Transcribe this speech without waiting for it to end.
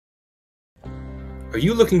Are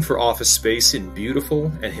you looking for office space in beautiful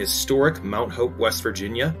and historic Mount Hope, West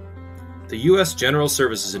Virginia? The U.S. General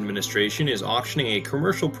Services Administration is auctioning a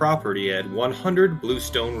commercial property at 100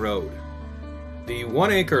 Bluestone Road. The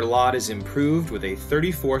 1-acre lot is improved with a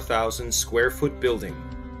 34,000 square foot building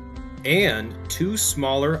and 2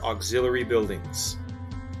 smaller auxiliary buildings.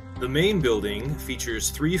 The main building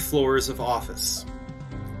features 3 floors of office,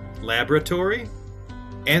 laboratory,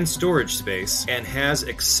 and storage space, and has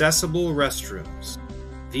accessible restrooms.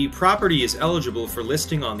 The property is eligible for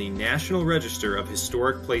listing on the National Register of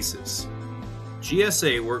Historic Places.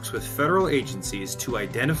 GSA works with federal agencies to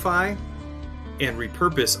identify and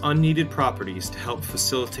repurpose unneeded properties to help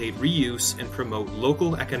facilitate reuse and promote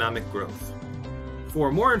local economic growth.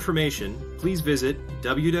 For more information, please visit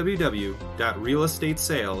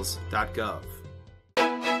www.realestatesales.gov.